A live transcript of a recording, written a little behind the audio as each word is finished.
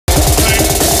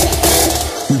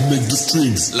We make the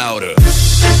strings louder.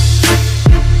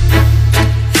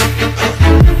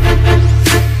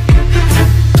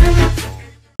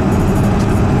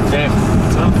 Dave,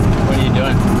 what's up? What are you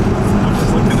doing? I'm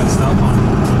just looking at stuff on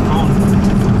my phone.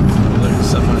 Looking at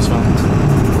stuff on his phone.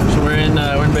 So we're in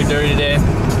Big Dirty today.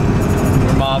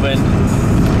 We're mobbing,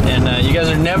 and you guys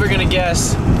are never gonna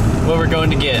guess what we're going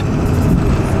to get.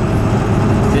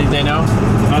 Did they know?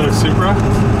 Another Supra?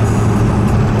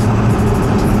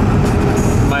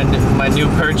 My new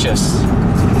purchase.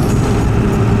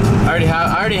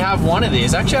 I already have one of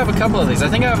these. Actually, I have a couple of these. I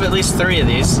think I have at least 3 of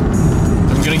these.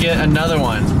 I'm gonna get another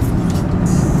one.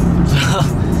 So,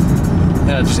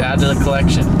 yeah, just add to the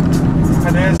collection.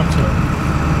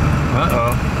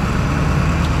 Uh-oh.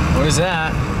 What is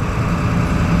that?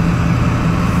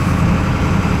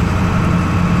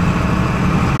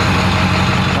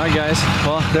 Alright guys,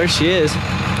 well there she is.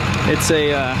 It's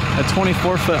a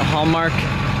 24-foot Haulmark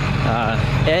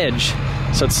EDGE.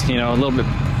 So it's, you know, a little bit,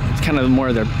 it's kind of more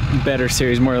of their better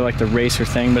series, more like the racer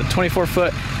thing, but 24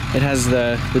 foot. It has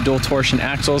the dual torsion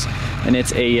axles, and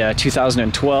it's a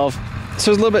 2012. So it's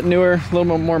a little bit newer, a little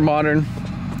bit more modern,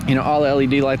 you know, all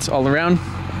LED lights all around,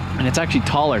 and it's actually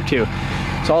taller too.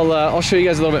 So I'll show you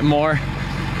guys a little bit more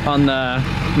on the,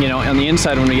 you know, on the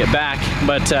inside when we get back,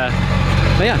 but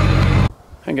yeah.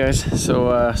 Hi guys, so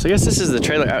I guess this is the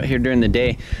trailer out here during the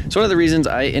day. So one of the reasons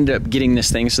I ended up getting this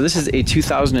thing, so this is a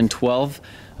 2012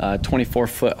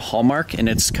 24-foot Haulmark, and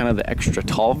it's kind of the extra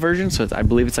tall version, so I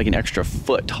believe it's like an extra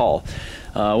foot tall,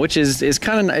 which is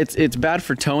kind of, it's bad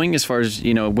for towing as far as,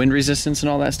 you know, wind resistance and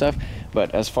all that stuff,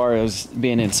 but as far as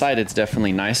being inside, it's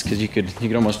definitely nice because you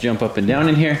could almost jump up and down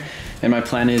in here. And my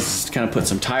plan is to kind of put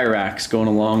some tire racks going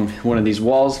along one of these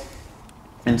walls,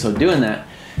 and so doing that,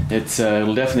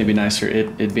 it'll definitely be nicer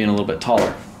it being a little bit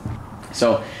taller.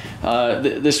 So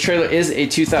this trailer is a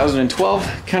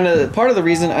 2012. Kind of part of the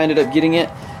reason I ended up getting it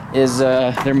is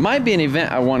there might be an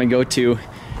event I want to go to,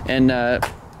 and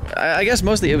I guess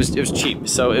mostly it was cheap.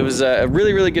 So it was a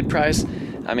really good price.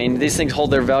 I mean, these things hold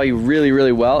their value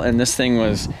really well, and this thing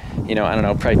was, you know, I don't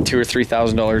know, probably $2,000 or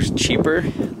 $3,000 cheaper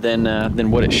than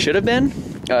what it should have been.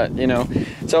 You know,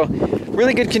 so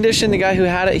really good condition. The guy who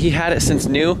had it, he had it since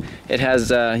new. It has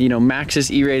you know, Maxxis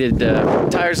E-rated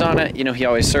tires on it. You know, he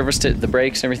always serviced it, the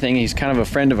brakes, everything. He's kind of a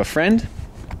friend of a friend,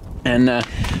 and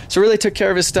so really took care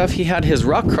of his stuff. He had his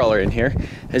rock crawler in here,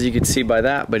 as you can see by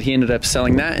that, but he ended up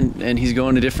selling that, and he's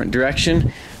going a different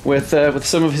direction with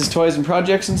some of his toys and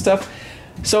projects and stuff.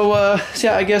 So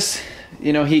yeah, I guess,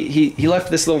 you know, he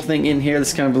left this little thing in here. This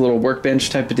is kind of a little workbench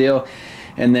type of deal.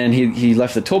 And then he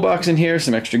left the toolbox in here,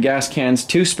 some extra gas cans,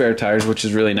 2 spare tires, which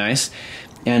is really nice,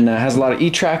 and has a lot of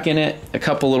E-track in it, a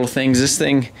couple little things. This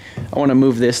thing, I want to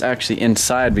move this actually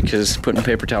inside, because putting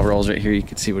paper towel rolls right here, you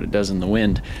can see what it does in the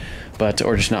wind, but,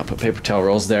 or just not put paper towel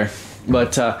rolls there.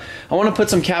 But I want to put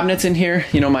some cabinets in here,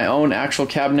 you know, my own actual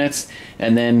cabinets,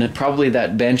 and then probably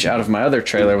that bench out of my other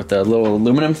trailer with the little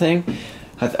aluminum thing.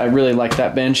 I really like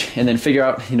that bench, and then figure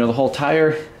out, you know, the whole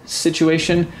tire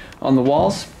situation on the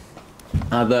walls.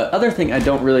 The other thing I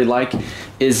don't really like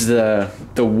is the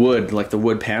wood, like the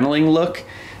wood paneling look.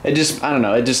 It just, I don't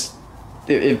know,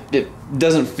 it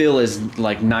doesn't feel as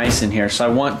like nice in here. So I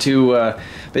want to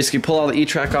basically pull all the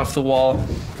E-track off the wall,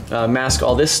 mask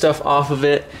all this stuff off of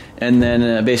it, and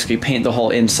then basically paint the whole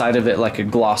inside of it like a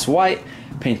gloss white.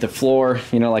 Paint the floor,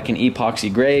 you know, like an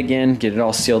epoxy gray again, get it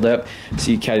all sealed up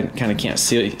so you kind of can't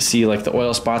see like the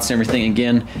oil spots and everything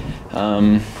again.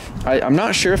 I'm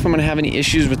not sure if I'm gonna have any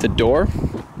issues with the door,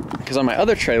 because on my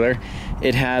other trailer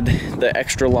it had the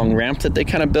extra long ramp that they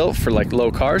kind of built for like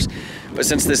low cars, but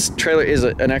since this trailer is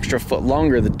an extra foot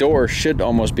longer, the door should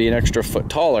almost be an extra foot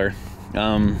taller.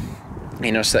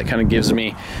 You know, so that kind of gives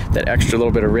me that extra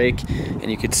little bit of rake,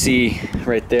 and you could see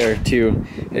right there too,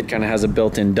 it kind of has a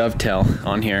built-in dovetail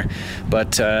on here.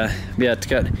 But yeah, it's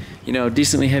got, you know,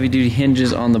 decently heavy-duty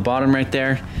hinges on the bottom right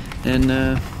there, and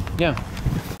yeah.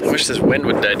 I wish this wind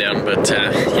would die down, but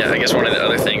yeah, I guess one of the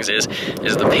other things is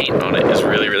the paint on it is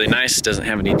really nice. It doesn't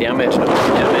have any damage, no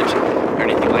damage or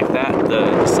anything like that.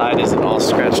 The side isn't all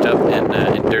scratched up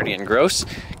and dirty and gross,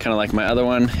 kind of like my other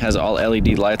one. Has all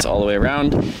LED lights all the way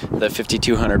around. The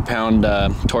 5,200 pound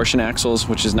torsion axles,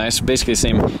 which is nice. Basically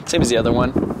the same as the other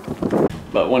one.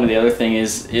 But one of the other thing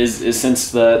is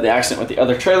since the accident with the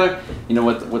other trailer, you know,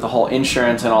 with the whole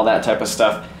insurance and all that type of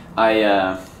stuff,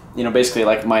 I you know, basically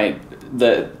like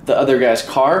the other guy's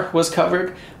car was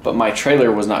covered, but my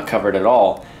trailer was not covered at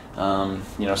all.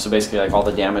 You know, so basically like all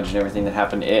the damage and everything that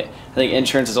happened to it. I think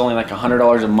insurance is only like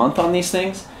 $100 a month on these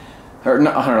things, or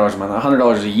not $100 a month,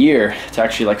 $100 a year to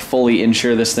actually like fully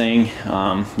insure this thing.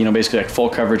 You know, basically like full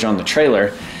coverage on the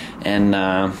trailer.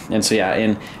 And so yeah,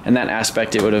 in that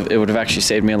aspect, it would have actually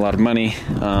saved me a lot of money.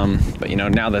 But you know,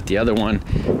 now that the other one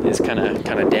is kind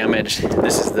of damaged,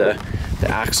 this is the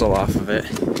axle off of it.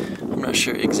 I'm not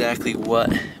sure exactly what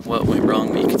went wrong,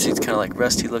 but you can see it's kind of like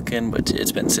rusty looking, but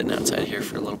it's been sitting outside here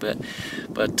for a little bit.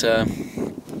 But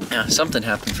yeah, something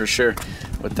happened for sure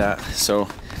with that, so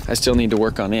I still need to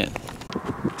work on it.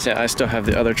 So yeah, I still have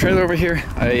the other trailer over here.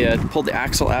 I pulled the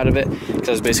axle out of it because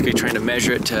I was basically trying to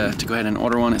measure it to go ahead and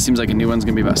order one. It seems like a new one's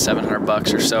gonna be about 700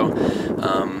 bucks or so.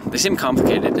 They seem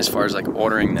complicated as far as like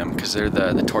ordering them because they're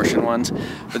the torsion ones.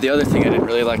 But the other thing I didn't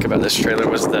really like about this trailer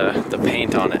was the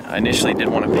paint on it. I initially did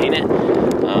want to paint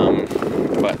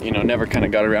it, but you know, never kind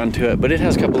of got around to it. But it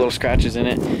has a couple little scratches in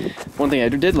it. One thing I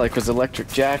did like was the electric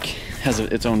jack. It has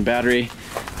its own battery,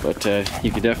 but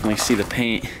you could definitely see the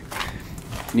paint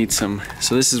needs some.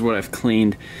 So this is what I've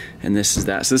cleaned, and this is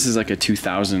that. So this is like a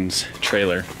 2000s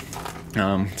trailer.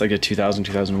 It's like a 2000,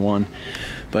 2001,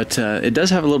 but it does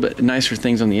have a little bit nicer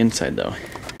things on the inside though.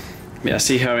 Yeah,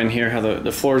 see how in here, how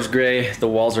the floor is gray, the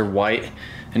walls are white,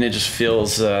 and it just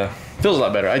feels a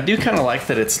lot better. I do kind of like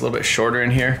that it's a little bit shorter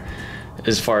in here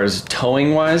as far as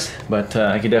towing wise, but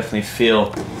I could definitely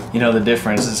feel, you know, the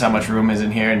difference. This is how much room is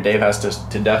in here, and Dave has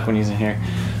to duck when he's in here.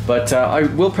 But I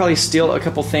will probably steal a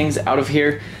couple things out of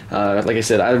here. Like I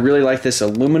said, I really like this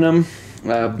aluminum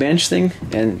bench thing,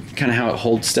 and kind of how it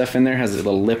holds stuff in there. It has a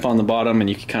little lip on the bottom, and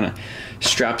you can kind of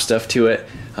strap stuff to it.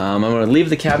 I'm going to leave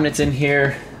the cabinets in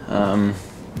here,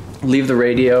 leave the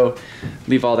radio,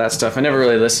 leave all that stuff. I never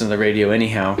really listened to the radio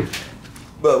anyhow.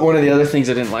 But one of the other things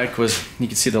I didn't like was you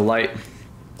can see the light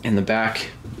in the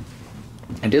back.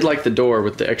 I did like the door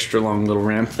with the extra long little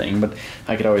ramp thing, but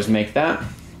I could always make that.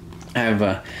 I have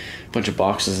a bunch of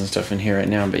boxes and stuff in here right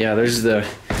now, but yeah, there's the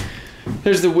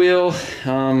wheel,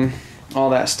 all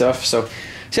that stuff. So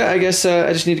yeah, I guess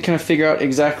I just need to kind of figure out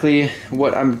exactly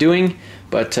what I'm doing,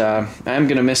 but I am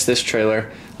gonna miss this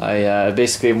trailer. I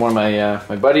basically, one of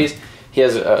my buddies, he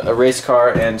has a race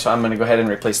car, and so I'm gonna go ahead and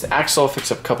replace the axle,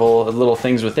 fix up a couple of little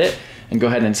things with it, and go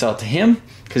ahead and sell it to him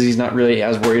because he's not really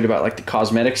as worried about like the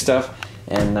cosmetic stuff.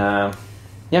 And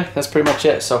yeah, that's pretty much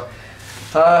it. So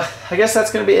I guess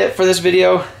that's gonna be it for this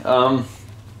video.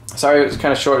 Sorry it was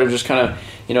kind of short. It was just kind of,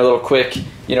 you know, a little quick,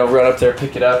 you know, run up there,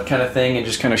 pick it up kind of thing, and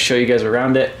just kind of show you guys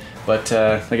around it. But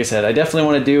like I said, I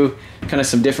definitely want to do kind of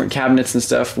some different cabinets and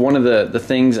stuff. One of the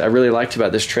things I really liked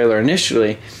about this trailer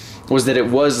initially was that it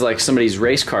was like somebody's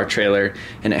race car trailer,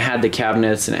 and it had the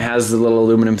cabinets, and it has the little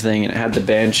aluminum thing, and it had the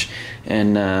bench, and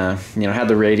you know, had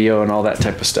the radio and all that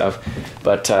type of stuff.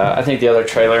 But I think the other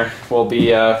trailer will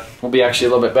be actually a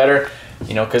little bit better,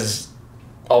 you know, because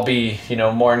I'll be, you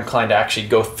know, more inclined to actually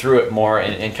go through it more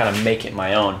and kind of make it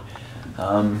my own.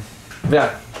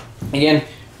 Yeah, again,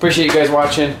 appreciate you guys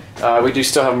watching. We do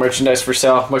still have merchandise for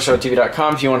sale,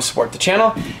 MotionAutoTv.com if you want to support the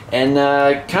channel. And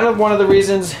kind of one of the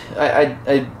reasons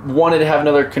I wanted to have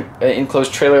another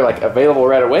enclosed trailer like available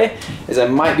right away is I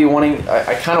might be wanting,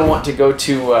 I kind of want to go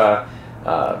to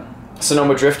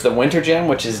Sonoma Drift, the Winter Jam,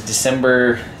 which is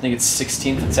December, I think it's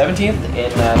 16th and 17th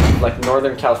in like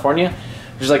Northern California,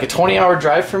 which is like a 20-hour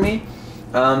drive for me.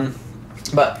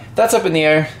 But that's up in the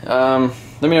air.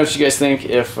 Let me know what you guys think,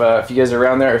 if you guys are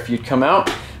around there, if you'd come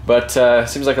out. But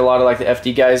seems like a lot of like the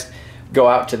FD guys go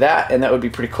out to that, and that would be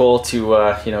pretty cool to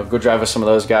you know, go drive with some of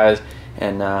those guys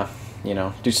and you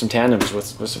know, do some tandems with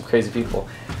some crazy people.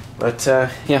 But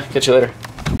yeah, catch you later.